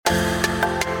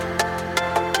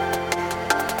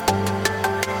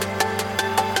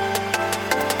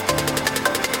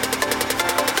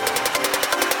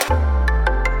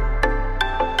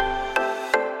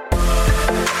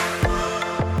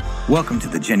Welcome to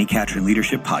the Jenny Catron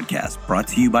Leadership Podcast, brought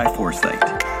to you by Foresight.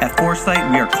 At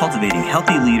Foresight, we are cultivating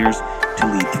healthy leaders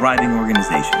to lead thriving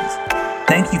organizations.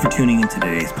 Thank you for tuning into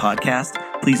today's podcast.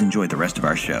 Please enjoy the rest of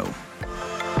our show.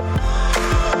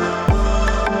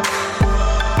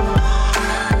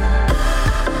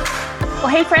 Well,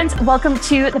 hey friends, welcome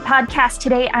to the podcast.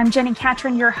 Today, I'm Jenny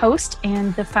Catron, your host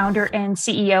and the founder and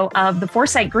CEO of the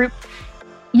Foresight Group.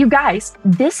 You guys,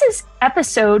 this is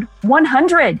episode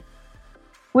 100.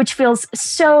 Which feels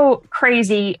so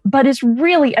crazy, but is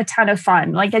really a ton of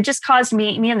fun. Like it just caused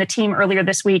me and the team earlier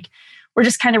this week, we're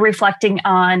just kind of reflecting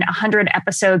on 100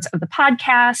 episodes of the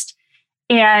podcast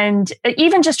and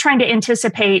even just trying to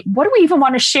anticipate, what do we even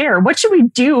want to share? What should we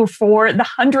do for the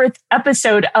 100th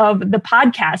episode of the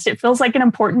podcast? It feels like an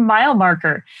important mile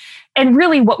marker. And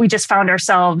really what we just found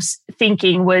ourselves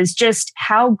thinking was just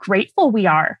how grateful we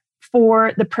are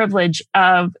for the privilege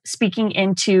of speaking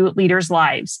into leaders'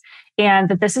 lives. And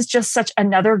that this is just such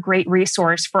another great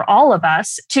resource for all of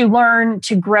us to learn,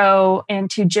 to grow, and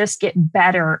to just get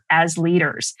better as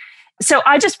leaders. So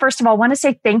I just, first of all, want to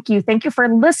say thank you. Thank you for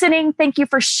listening. Thank you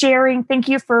for sharing. Thank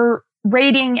you for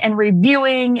rating and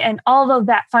reviewing and all of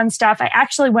that fun stuff. I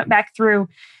actually went back through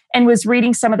and was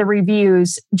reading some of the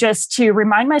reviews just to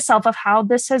remind myself of how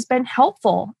this has been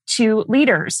helpful to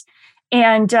leaders.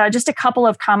 And just a couple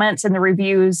of comments in the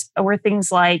reviews were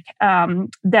things like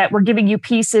that we're giving you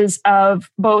pieces of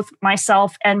both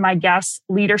myself and my guests'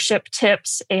 leadership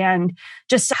tips and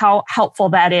just how helpful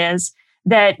that is,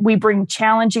 that we bring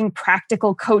challenging,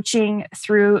 practical coaching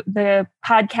through the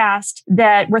podcast,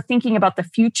 that we're thinking about the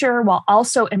future while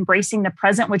also embracing the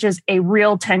present, which is a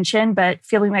real tension, but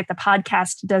feeling like the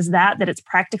podcast does that it's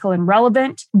practical and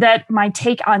relevant, that my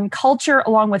take on culture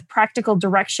along with practical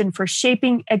direction for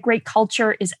shaping a great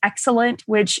culture is excellent,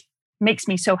 which makes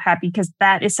me so happy because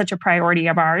that is such a priority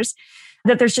of ours,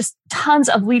 that there's just tons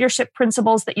of leadership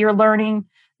principles that you're learning,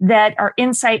 that our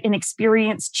insight and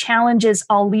experience challenges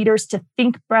all leaders to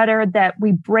think better, that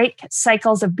we break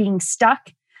cycles of being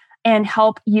stuck and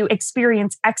help you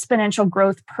experience exponential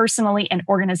growth personally and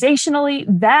organizationally.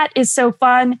 That is so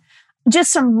fun.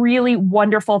 Just some really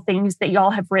wonderful things that y'all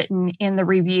have written in the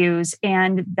reviews.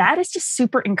 And that is just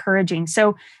super encouraging.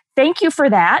 So thank you for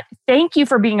that. Thank you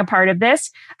for being a part of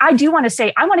this. I do want to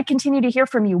say, I want to continue to hear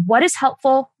from you. What is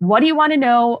helpful? What do you want to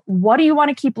know? What do you want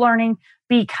to keep learning?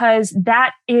 Because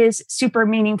that is super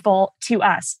meaningful to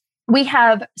us. We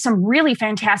have some really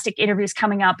fantastic interviews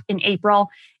coming up in April,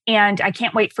 and I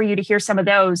can't wait for you to hear some of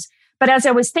those. But as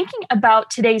I was thinking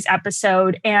about today's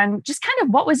episode and just kind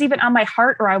of what was even on my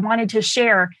heart or I wanted to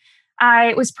share,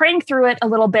 I was praying through it a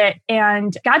little bit,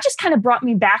 and God just kind of brought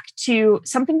me back to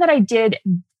something that I did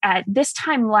at this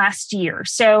time last year.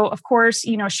 So, of course,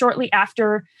 shortly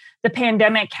after the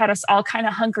pandemic had us all kind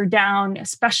of hunkered down,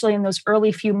 especially in those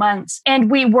early few months. And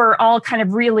we were all kind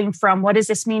of reeling from, what does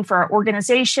this mean for our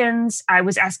organizations? I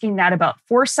was asking that about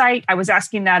Foresight. I was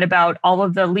asking that about all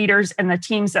of the leaders and the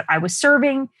teams that I was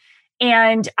serving.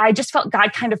 And I just felt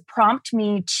God kind of prompt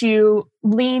me to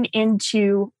lean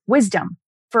into wisdom.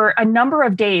 For a number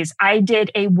of days, I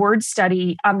did a word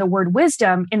study on the word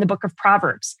wisdom in the book of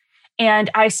Proverbs.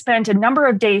 And I spent a number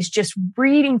of days just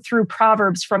reading through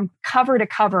Proverbs from cover to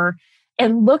cover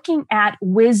and looking at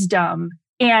wisdom.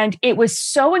 And it was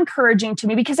so encouraging to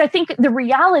me because I think the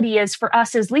reality is for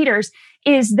us as leaders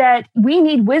is that we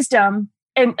need wisdom,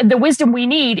 and the wisdom we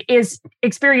need is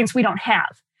experience we don't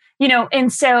have,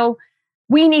 and so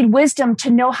we need wisdom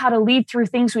to know how to lead through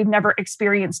things we've never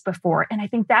experienced before. And I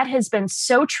think that has been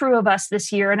so true of us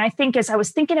this year. And I think as I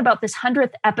was thinking about this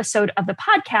 100th episode of the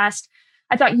podcast,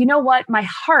 I thought, you know what? My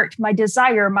heart, my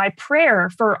desire, my prayer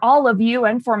for all of you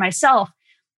and for myself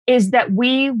is that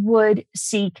we would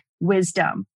seek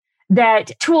wisdom.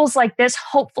 That tools like this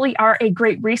hopefully are a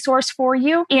great resource for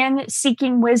you in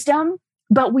seeking wisdom,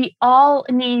 but we all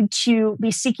need to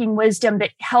be seeking wisdom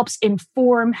that helps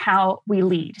inform how we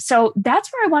lead. So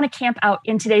that's where I want to camp out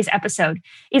in today's episode,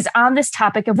 is on this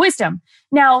topic of wisdom.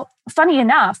 Now, funny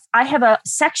enough, I have a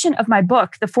section of my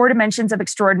book, The 4 Dimensions of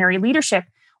Extraordinary Leadership,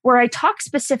 where I talk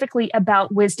specifically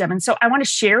about wisdom. And so I want to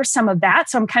share some of that.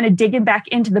 So I'm kind of digging back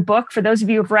into the book. For those of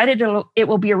you who've read it, it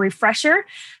will be a refresher.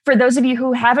 For those of you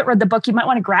who haven't read the book, you might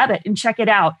want to grab it and check it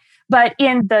out. But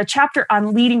in the chapter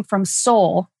on leading from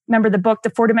soul, remember the book,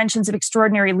 The 4 Dimensions of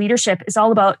Extraordinary Leadership, is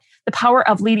all about the power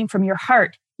of leading from your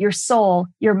heart, your soul,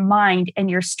 your mind, and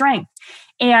your strength.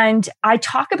 And I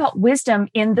talk about wisdom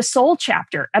in the soul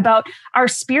chapter, about our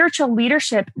spiritual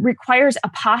leadership requires a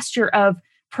posture of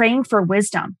praying for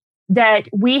wisdom, that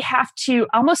we have to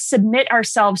almost submit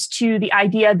ourselves to the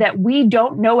idea that we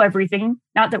don't know everything.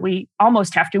 Not that we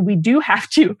almost have to, we do have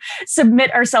to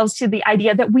submit ourselves to the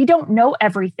idea that we don't know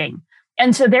everything.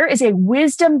 And so there is a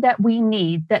wisdom that we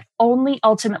need that only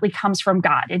ultimately comes from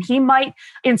God. And He might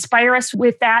inspire us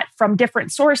with that from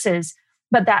different sources,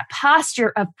 but that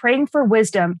posture of praying for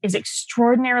wisdom is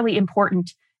extraordinarily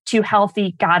important to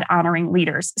healthy, God-honoring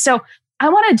leaders. So I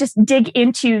want to just dig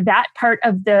into that part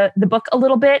of the book a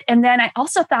little bit. And then I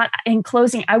also thought in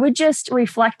closing, I would just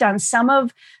reflect on some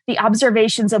of the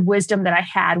observations of wisdom that I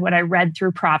had when I read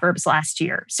through Proverbs last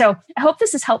year. So I hope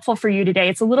this is helpful for you today.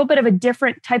 It's a little bit of a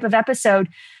different type of episode,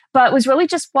 but it was really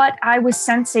just what I was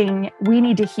sensing we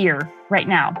need to hear right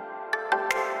now.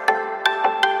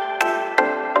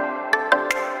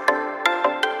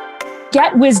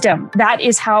 Get wisdom. That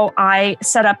is how I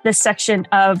set up this section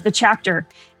of the chapter.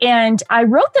 And I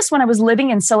wrote this when I was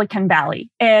living in Silicon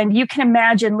Valley. And you can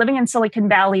imagine living in Silicon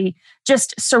Valley,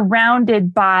 just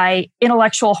surrounded by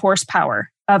intellectual horsepower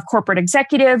of corporate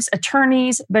executives,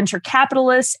 attorneys, venture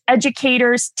capitalists,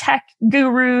 educators, tech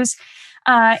gurus.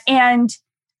 I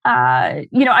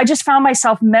just found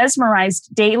myself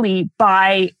mesmerized daily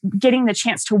by getting the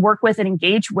chance to work with and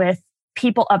engage with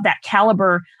people of that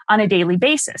caliber on a daily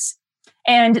basis.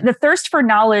 And the thirst for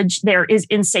knowledge there is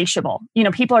insatiable.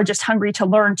 People are just hungry to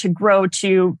learn, to grow,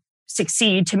 to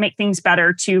succeed, to make things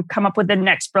better, to come up with the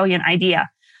next brilliant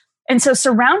idea. And so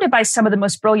surrounded by some of the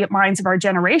most brilliant minds of our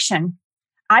generation,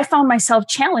 I found myself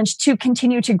challenged to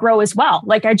continue to grow as well.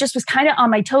 Like I just was kind of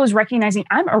on my toes, recognizing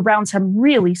I'm around some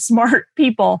really smart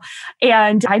people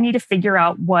and I need to figure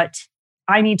out what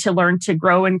I need to learn to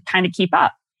grow and kind of keep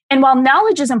up. And while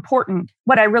knowledge is important,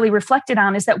 what I really reflected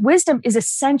on is that wisdom is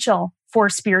essential for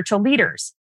spiritual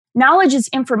leaders. Knowledge is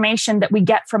information that we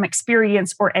get from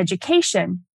experience or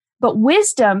education, but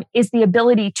wisdom is the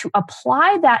ability to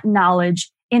apply that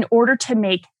knowledge in order to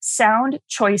make sound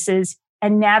choices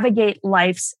and navigate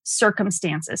life's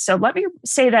circumstances. So let me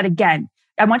say that again.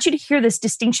 I want you to hear this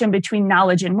distinction between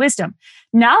knowledge and wisdom.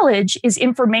 Knowledge is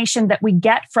information that we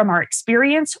get from our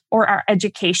experience or our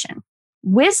education.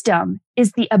 Wisdom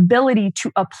is the ability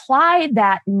to apply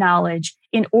that knowledge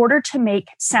in order to make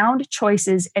sound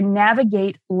choices and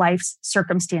navigate life's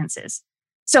circumstances.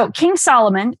 So King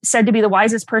Solomon, said to be the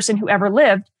wisest person who ever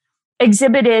lived,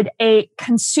 exhibited a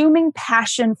consuming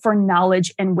passion for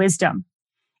knowledge and wisdom.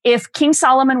 If King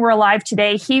Solomon were alive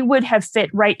today, he would have fit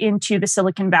right into the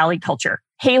Silicon Valley culture.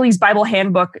 Haley's Bible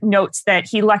Handbook notes that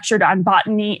he lectured on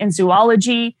botany and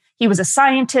zoology. He was a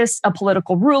scientist, a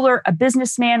political ruler, a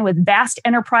businessman with vast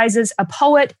enterprises, a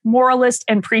poet, moralist,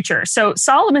 and preacher. So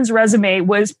Solomon's resume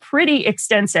was pretty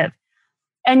extensive.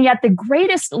 And yet the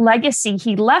greatest legacy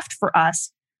he left for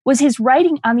us was his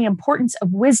writing on the importance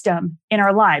of wisdom in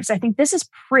our lives. I think this is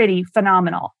pretty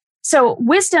phenomenal. So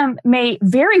wisdom may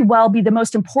very well be the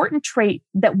most important trait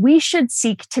that we should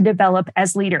seek to develop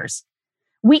as leaders.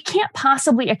 We can't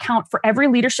possibly account for every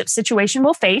leadership situation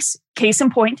we'll face, case in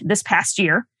point, this past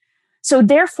year. So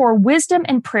therefore, wisdom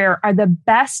and prayer are the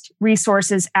best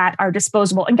resources at our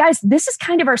disposal. And guys, this is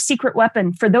kind of our secret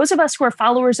weapon. For those of us who are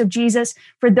followers of Jesus,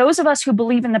 for those of us who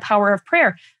believe in the power of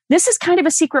prayer, this is kind of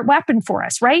a secret weapon for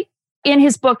us, right? In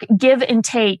his book, Give and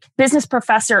Take, business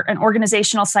professor and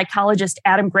organizational psychologist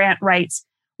Adam Grant writes,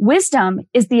 wisdom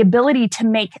is the ability to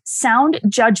make sound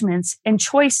judgments and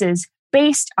choices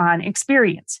based on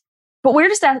experience. But where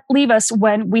does that leave us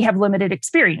when we have limited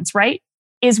experience, right?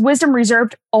 Is wisdom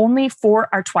reserved only for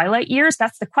our twilight years?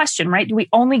 That's the question, right? Do we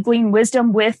only glean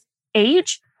wisdom with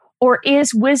age? Or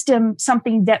is wisdom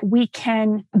something that we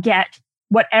can get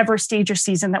whatever stage or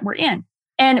season that we're in?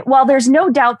 And while there's no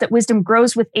doubt that wisdom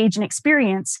grows with age and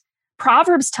experience,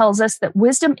 Proverbs tells us that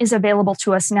wisdom is available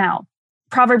to us now.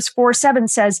 Proverbs 4:7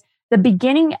 says, the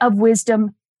beginning of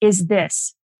wisdom is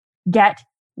this, get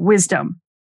wisdom.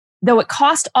 Though it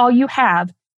cost all you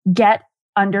have, get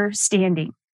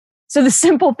understanding. So the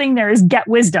simple thing there is get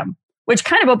wisdom, which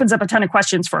kind of opens up a ton of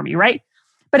questions for me, right?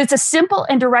 But it's a simple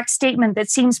and direct statement that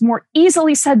seems more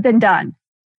easily said than done.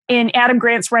 In Adam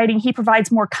Grant's writing, he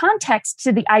provides more context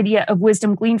to the idea of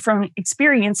wisdom gleaned from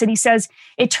experience. And he says,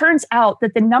 it turns out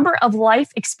that the number of life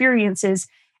experiences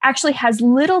actually has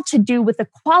little to do with the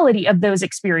quality of those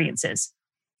experiences.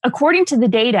 According to the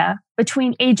data,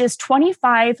 between ages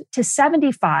 25 to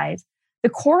 75, the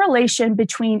correlation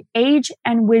between age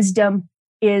and wisdom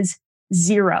is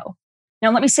 0.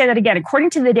 Now, let me say that again. According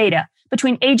to the data,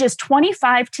 between ages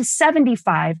 25 to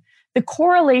 75, the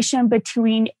correlation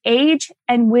between age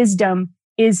and wisdom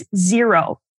is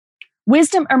 0.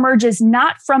 Wisdom emerges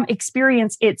not from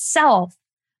experience itself,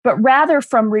 but rather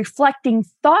from reflecting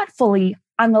thoughtfully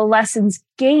on the lessons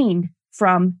gained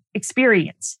from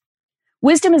experience.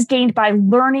 Wisdom is gained by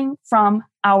learning from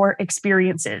our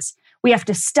experiences. We have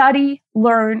to study,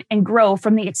 learn, and grow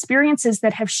from the experiences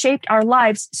that have shaped our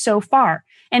lives so far.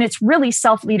 And it's really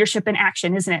self-leadership in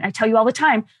action, isn't it? I tell you all the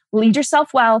time, lead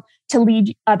yourself well to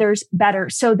lead others better.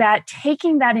 So that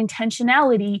taking that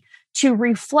intentionality to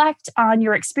reflect on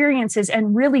your experiences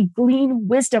and really glean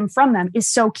wisdom from them is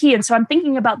so key. And so I'm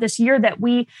thinking about this year that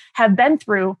we have been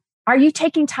through. Are you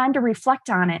taking time to reflect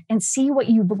on it and see what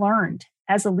you've learned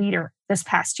as a leader this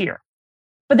past year?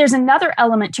 But there's another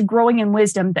element to growing in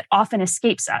wisdom that often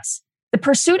escapes us. The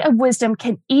pursuit of wisdom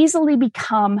can easily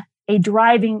become a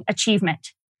driving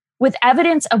achievement. With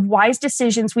evidence of wise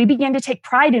decisions, we begin to take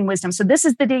pride in wisdom. So this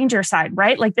is the danger side,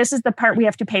 right? Like this is the part we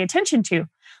have to pay attention to.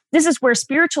 This is where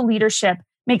spiritual leadership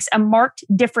makes a marked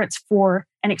difference for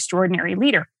an extraordinary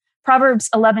leader. Proverbs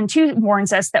 11:2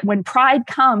 warns us that when pride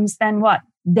comes, then what?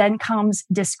 Then comes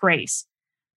disgrace.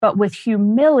 But with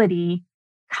humility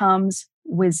comes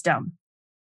wisdom.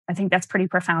 I think that's pretty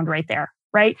profound right there,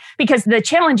 right? Because the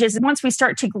challenge is once we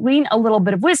start to glean a little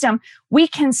bit of wisdom, we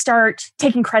can start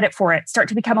taking credit for it, start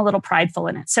to become a little prideful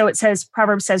in it. So it says,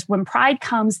 Proverbs says, when pride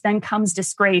comes, then comes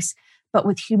disgrace, but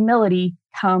with humility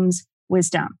comes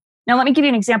wisdom. Now, let me give you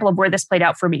an example of where this played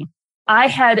out for me. I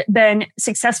had been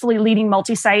successfully leading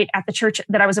multi-site at the church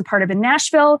that I was a part of in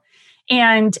Nashville,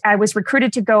 and I was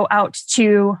recruited to go out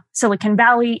to Silicon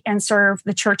Valley and serve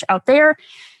the church out there.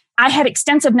 I had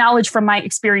extensive knowledge from my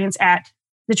experience at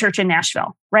the church in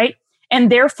Nashville, right?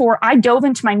 And therefore, I dove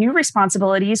into my new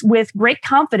responsibilities with great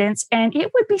confidence, and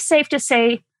it would be safe to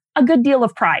say a good deal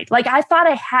of pride. Like I thought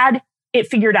I had it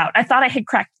figured out. I thought I had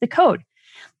cracked the code.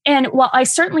 And while I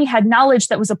certainly had knowledge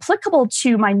that was applicable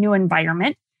to my new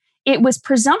environment, it was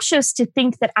presumptuous to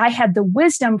think that I had the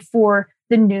wisdom for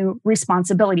the new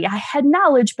responsibility. I had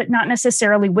knowledge, but not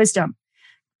necessarily wisdom.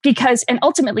 Because, and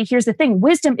ultimately, here's the thing,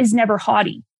 wisdom is never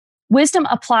haughty. Wisdom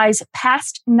applies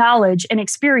past knowledge and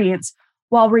experience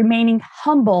while remaining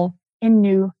humble in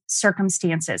new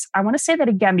circumstances. I want to say that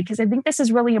again because I think this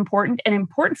is really important and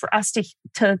important for us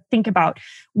to think about.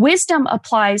 Wisdom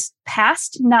applies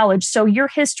past knowledge. So your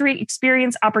history,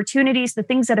 experience, opportunities, the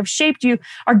things that have shaped you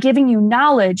are giving you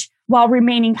knowledge while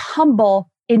remaining humble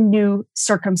in new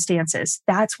circumstances.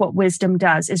 That's what wisdom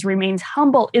does, is remains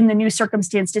humble in the new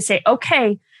circumstance to say,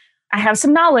 okay, I have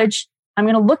some knowledge. I'm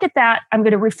going to look at that. I'm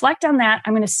going to reflect on that.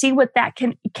 I'm going to see what that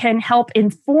can help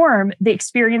inform the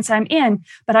experience I'm in,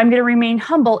 but I'm going to remain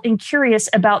humble and curious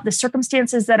about the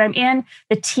circumstances that I'm in,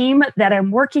 the team that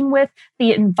I'm working with,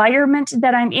 the environment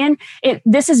that I'm in.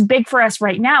 This is big for us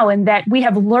right now, in that we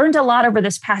have learned a lot over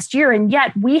this past year, and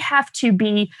yet we have to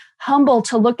be humble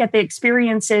to look at the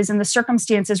experiences and the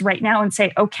circumstances right now and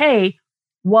say, okay,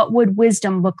 what would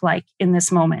wisdom look like in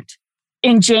this moment?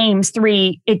 In James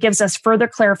 3, it gives us further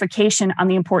clarification on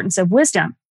the importance of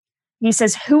wisdom. He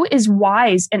says, who is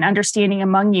wise and understanding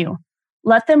among you?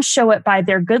 Let them show it by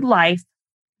their good life,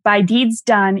 by deeds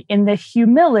done in the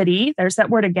humility, there's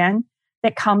that word again,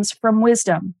 that comes from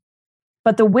wisdom.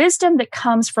 But the wisdom that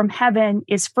comes from heaven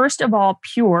is first of all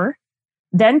pure,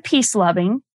 then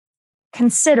peace-loving,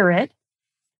 considerate,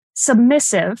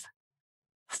 submissive,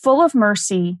 full of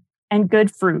mercy and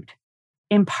good fruit,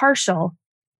 impartial,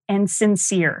 and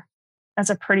sincere. That's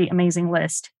a pretty amazing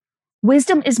list.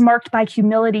 Wisdom is marked by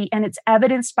humility, and it's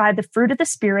evidenced by the fruit of the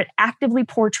Spirit actively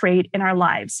portrayed in our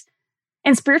lives.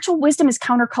 And spiritual wisdom is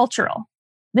countercultural.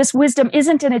 This wisdom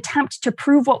isn't an attempt to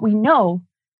prove what we know.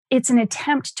 It's an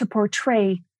attempt to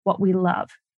portray what we love.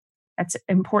 That's an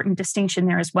important distinction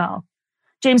there as well.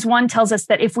 James 1 tells us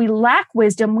that if we lack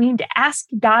wisdom, we need to ask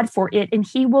God for it, and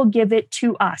he will give it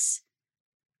to us.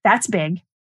 That's big.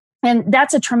 And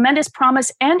that's a tremendous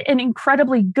promise and an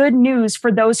incredibly good news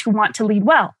for those who want to lead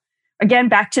well. Again,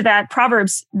 back to that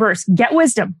Proverbs verse, get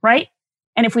wisdom, right?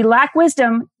 And if we lack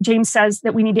wisdom, James says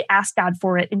that we need to ask God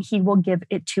for it and he will give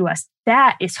it to us.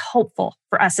 That is hopeful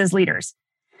for us as leaders.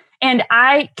 And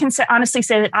I can honestly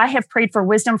say that I have prayed for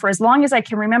wisdom for as long as I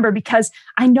can remember, because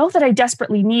I know that I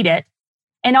desperately need it.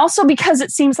 And also because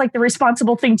it seems like the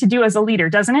responsible thing to do as a leader,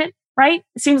 doesn't it? Right?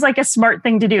 It seems like a smart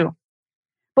thing to do.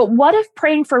 But what if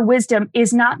praying for wisdom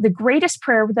is not the greatest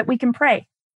prayer that we can pray?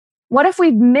 What if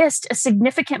we've missed a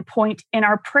significant point in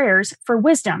our prayers for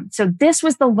wisdom? So this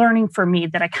was the learning for me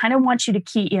that I kind of want you to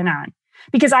key in on,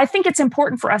 because I think it's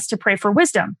important for us to pray for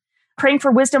wisdom. Praying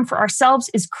for wisdom for ourselves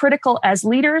is critical as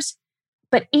leaders,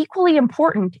 but equally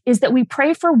important is that we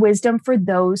pray for wisdom for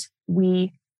those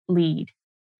we lead.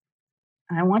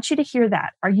 And I want you to hear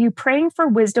that. Are you praying for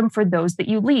wisdom for those that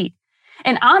you lead?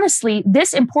 And honestly,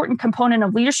 this important component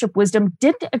of leadership wisdom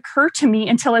didn't occur to me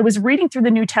until I was reading through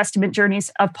the New Testament journeys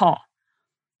of Paul.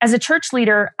 As a church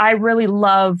leader, I really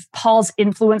love Paul's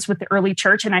influence with the early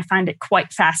church, and I find it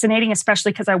quite fascinating,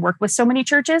 especially because I work with so many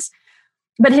churches.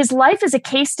 But his life is a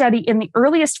case study in the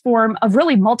earliest form of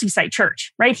really multi-site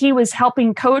church, right? He was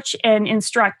helping coach and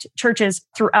instruct churches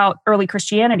throughout early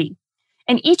Christianity.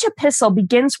 And each epistle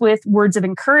begins with words of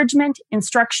encouragement,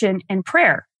 instruction, and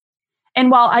prayer. And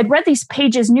while I'd read these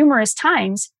pages numerous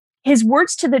times, his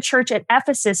words to the church at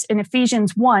Ephesus in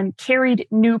Ephesians 1 carried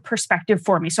new perspective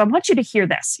for me. So I want you to hear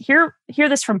this. Hear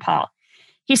this from Paul.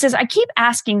 He says, I keep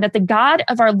asking that the God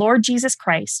of our Lord Jesus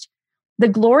Christ, the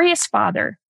glorious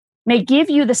Father, may give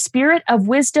you the spirit of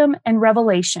wisdom and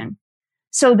revelation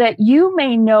so that you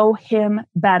may know him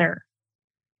better.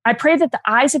 I pray that the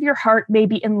eyes of your heart may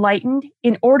be enlightened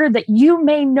in order that you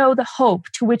may know the hope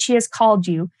to which he has called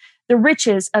you, the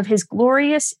riches of his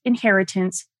glorious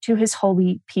inheritance to his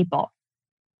holy people.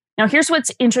 Now, here's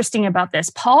what's interesting about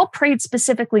this. Paul prayed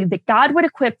specifically that God would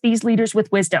equip these leaders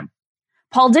with wisdom.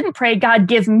 Paul didn't pray, God,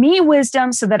 give me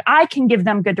wisdom so that I can give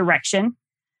them good direction.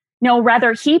 No,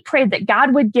 rather, he prayed that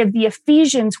God would give the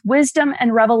Ephesians wisdom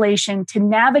and revelation to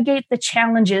navigate the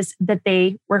challenges that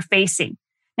they were facing.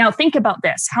 Now, think about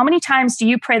this. How many times do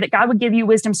you pray that God would give you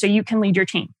wisdom so you can lead your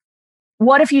team?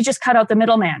 What if you just cut out the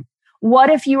middleman?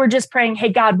 What if you were just praying, hey,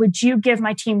 God, would you give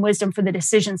my team wisdom for the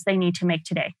decisions they need to make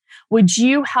today? Would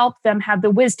you help them have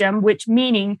the wisdom, which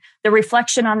meaning the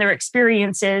reflection on their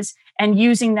experiences and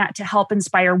using that to help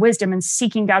inspire wisdom and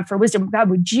seeking God for wisdom? God,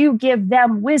 would you give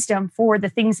them wisdom for the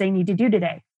things they need to do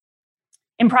today?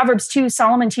 In Proverbs 2,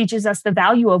 Solomon teaches us the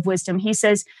value of wisdom. He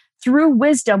says, through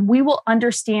wisdom, we will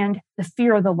understand the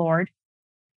fear of the Lord,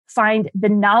 find the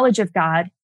knowledge of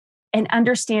God, and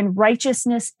understand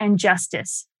righteousness and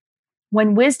justice.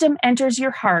 When wisdom enters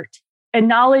your heart and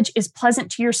knowledge is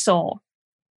pleasant to your soul,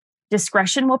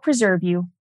 discretion will preserve you,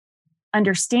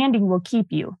 understanding will keep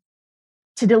you,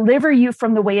 to deliver you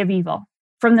from the way of evil,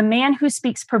 from the man who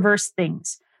speaks perverse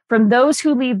things, from those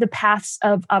who leave the paths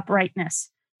of uprightness,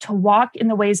 to walk in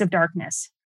the ways of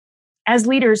darkness. As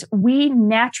leaders, we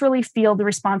naturally feel the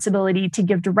responsibility to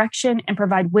give direction and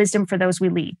provide wisdom for those we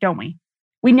lead, don't we?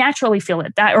 We naturally feel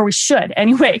it, or we should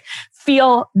anyway,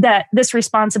 feel that this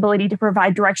responsibility to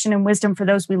provide direction and wisdom for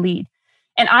those we lead.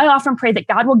 And I often pray that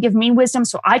God will give me wisdom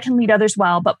so I can lead others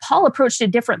well, but Paul approached it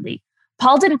differently.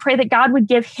 Paul didn't pray that God would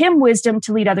give him wisdom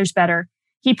to lead others better.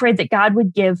 He prayed that God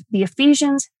would give the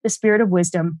Ephesians the spirit of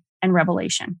wisdom and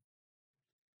revelation.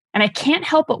 And I can't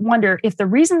help but wonder if the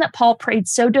reason that Paul prayed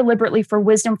so deliberately for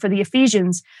wisdom for the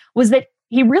Ephesians was that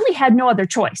he really had no other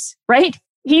choice, right?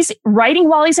 He's writing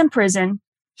while he's in prison.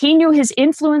 He knew his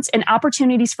influence and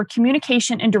opportunities for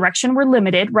communication and direction were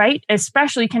limited, right?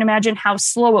 Especially you can imagine how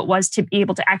slow it was to be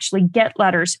able to actually get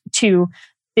letters to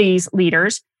these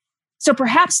leaders. So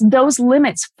perhaps those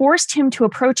limits forced him to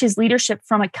approach his leadership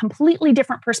from a completely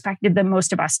different perspective than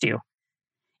most of us do.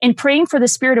 In praying for the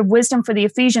spirit of wisdom for the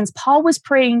Ephesians, Paul was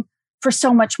praying for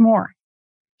so much more.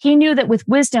 He knew that with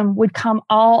wisdom would come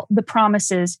all the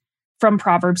promises from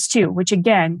Proverbs 2, which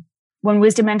again, when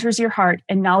wisdom enters your heart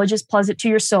and knowledge is pleasant to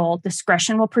your soul,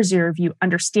 discretion will preserve you,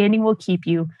 understanding will keep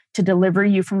you, to deliver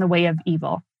you from the way of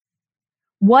evil.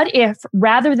 What if,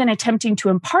 rather than attempting to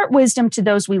impart wisdom to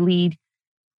those we lead,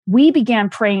 we began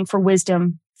praying for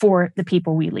wisdom for the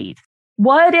people we lead?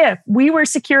 What if we were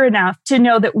secure enough to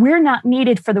know that we're not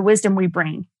needed for the wisdom we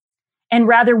bring, and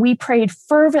rather we prayed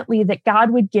fervently that God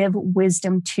would give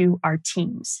wisdom to our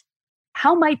teams?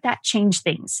 How might that change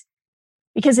things?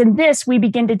 Because in this, we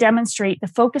begin to demonstrate the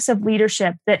focus of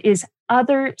leadership that is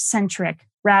other-centric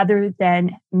rather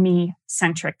than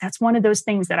me-centric. That's one of those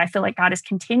things that I feel like God is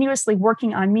continuously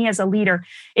working on me as a leader,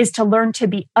 is to learn to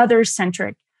be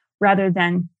other-centric rather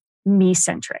than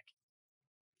me-centric.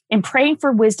 In praying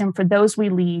for wisdom for those we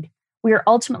lead, we are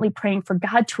ultimately praying for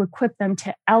God to equip them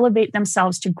to elevate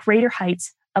themselves to greater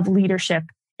heights of leadership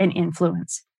and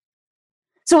influence.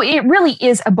 So it really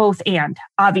is a both and,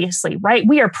 obviously, right?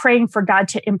 We are praying for God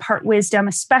to impart wisdom,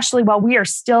 especially while we are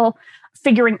still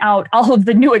figuring out all of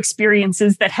the new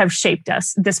experiences that have shaped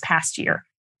us this past year.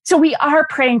 So we are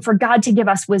praying for God to give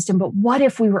us wisdom, but what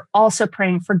if we were also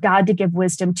praying for God to give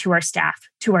wisdom to our staff,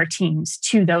 to our teams,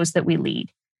 to those that we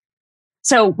lead?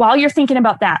 So while you're thinking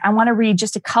about that, I want to read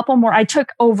just a couple more. I took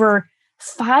over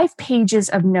 5 pages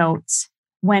of notes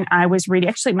when I was reading.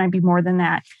 Actually, it might be more than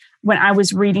that. When I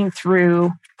was reading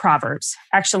through Proverbs.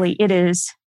 Actually, it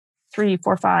is 3,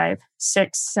 4, 5,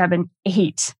 6, 7,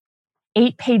 8.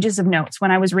 8 pages of notes when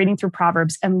I was reading through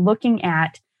Proverbs and looking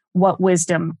at what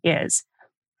wisdom is.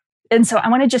 And so I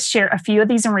want to just share a few of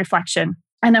these in reflection.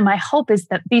 And then my hope is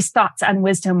that these thoughts on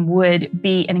wisdom would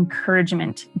be an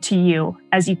encouragement to you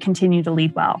as you continue to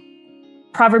lead well.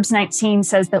 Proverbs 19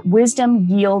 says that wisdom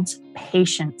yields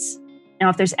patience. Now,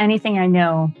 if there's anything I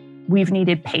know, we've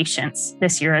needed patience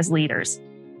this year as leaders.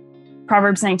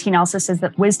 Proverbs 19 also says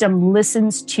that wisdom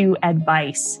listens to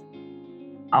advice.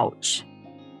 Ouch.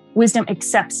 Wisdom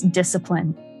accepts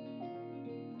discipline.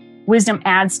 Wisdom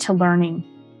adds to learning.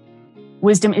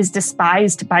 Wisdom is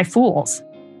despised by fools.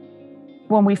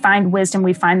 When we find wisdom,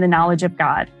 we find the knowledge of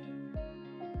God.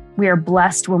 We are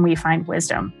blessed when we find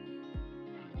wisdom,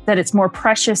 that it's more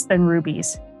precious than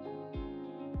rubies.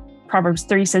 Proverbs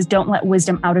 3 says, don't let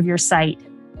wisdom out of your sight.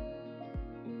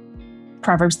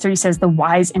 Proverbs 3 says, the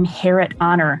wise inherit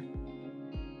honor.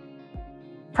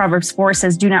 Proverbs 4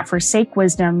 says, do not forsake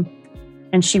wisdom,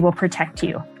 and she will protect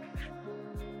you.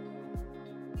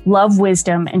 Love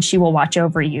wisdom, and she will watch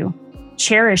over you.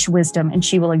 Cherish wisdom, and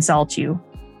she will exalt you.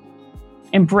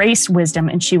 Embrace wisdom,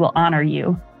 and she will honor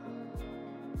you.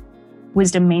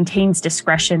 Wisdom maintains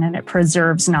discretion, and it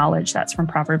preserves knowledge. That's from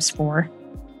Proverbs 4.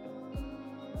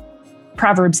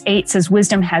 Proverbs 8 says,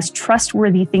 wisdom has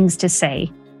trustworthy things to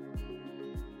say.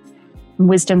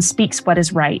 Wisdom speaks what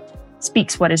is right,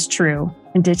 speaks what is true,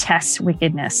 and detests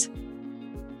wickedness.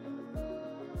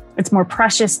 It's more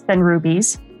precious than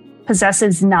rubies,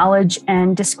 possesses knowledge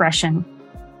and discretion,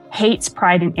 hates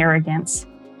pride and arrogance,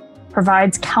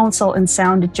 provides counsel and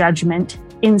sound judgment,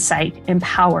 insight and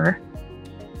power.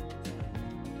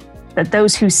 That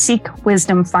those who seek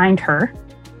wisdom find her.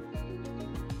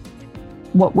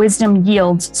 What wisdom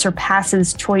yields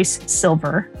surpasses choice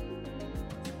silver.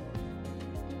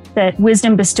 That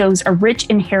wisdom bestows a rich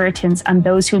inheritance on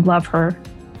those who love her,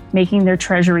 making their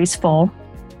treasuries full.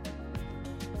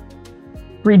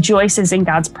 Rejoices in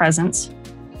God's presence.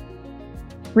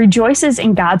 Rejoices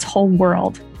in God's whole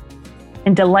world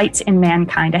and delights in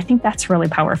mankind. I think that's really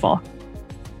powerful.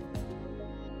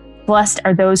 Blessed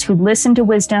are those who listen to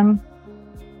wisdom.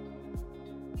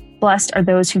 Blessed are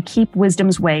those who keep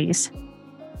wisdom's ways.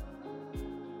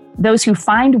 Those who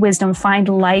find wisdom find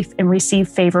life and receive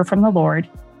favor from the Lord.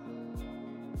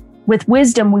 With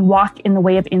wisdom, we walk in the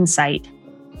way of insight.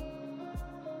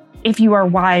 If you are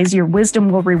wise, your wisdom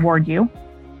will reward you.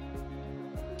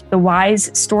 The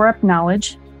wise store up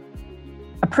knowledge.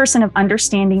 A person of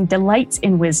understanding delights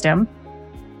in wisdom.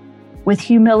 With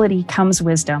humility comes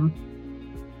wisdom.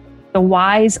 The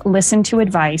wise listen to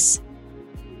advice.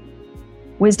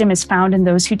 Wisdom is found in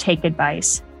those who take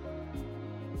advice.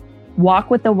 Walk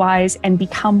with the wise and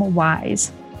become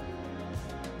wise.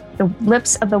 The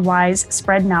lips of the wise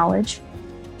spread knowledge.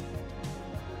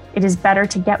 It is better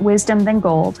to get wisdom than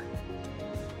gold.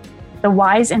 The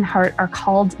wise in heart are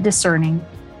called discerning.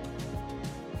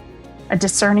 A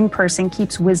discerning person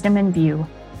keeps wisdom in view.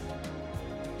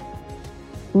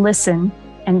 Listen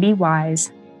and be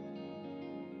wise.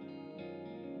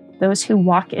 Those who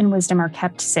walk in wisdom are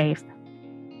kept safe.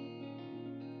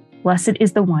 Blessed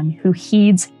is the one who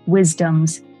heeds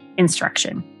wisdom's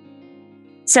instruction.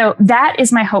 So that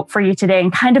is my hope for you today,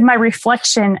 and kind of my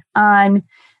reflection on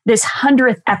this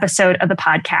 100th episode of the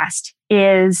podcast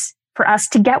is for us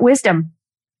to get wisdom.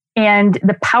 And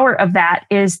the power of that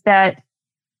is that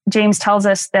James tells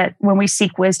us that when we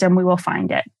seek wisdom, we will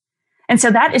find it. And so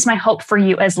that is my hope for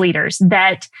you as leaders,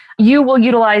 that you will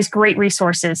utilize great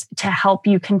resources to help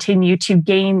you continue to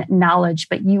gain knowledge,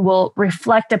 but you will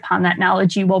reflect upon that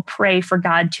knowledge. You will pray for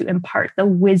God to impart the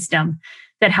wisdom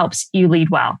that helps you lead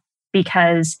well,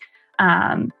 because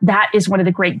that is one of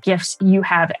the great gifts you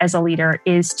have as a leader,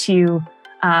 is to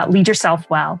lead yourself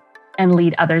well and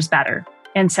lead others better.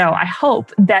 And so I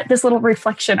hope that this little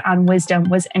reflection on wisdom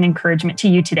was an encouragement to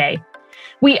you today.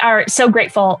 We are so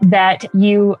grateful that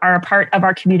you are a part of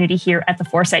our community here at the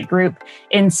Foresight Group.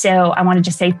 And so I want to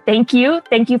just say thank you.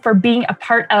 Thank you for being a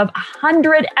part of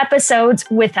 100 episodes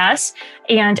with us.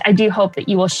 And I do hope that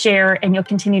you will share and you'll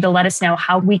continue to let us know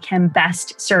how we can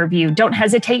best serve you. Don't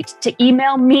hesitate to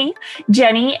email me,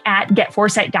 Jenny at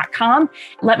getforesight.com.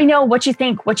 Let me know what you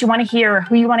think, what you want to hear,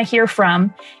 who you want to hear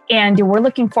from. And we're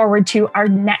looking forward to our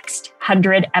next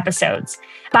 100 episodes.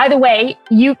 By the way,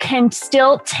 you can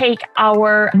still take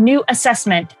our new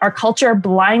assessment, our Culture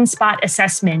Blind Spot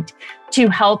Assessment, to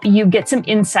help you get some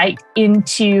insight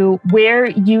into where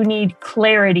you need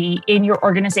clarity in your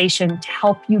organization to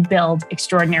help you build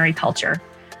extraordinary culture.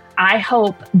 I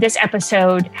hope this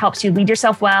episode helps you lead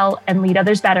yourself well and lead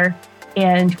others better.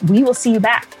 And we will see you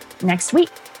back next week.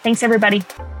 Thanks, everybody.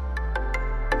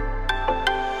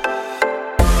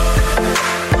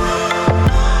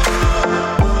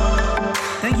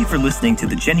 Thank you for listening to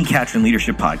the Jenny Catron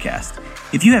Leadership Podcast.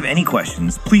 If you have any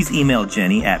questions, please email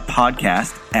Jenny at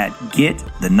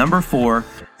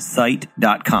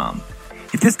podcast@get4site.com.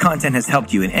 If this content has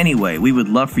helped you in any way, we would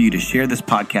love for you to share this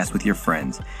podcast with your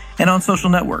friends and on social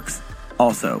networks.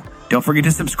 Also, don't forget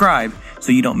to subscribe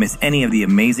so you don't miss any of the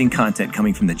amazing content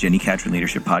coming from the Jenny Catron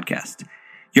Leadership Podcast.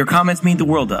 Your comments mean the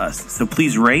world to us, so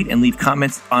please rate and leave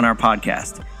comments on our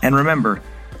podcast. And remember,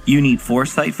 you need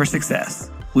foresight for success.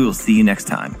 We will see you next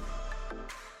time.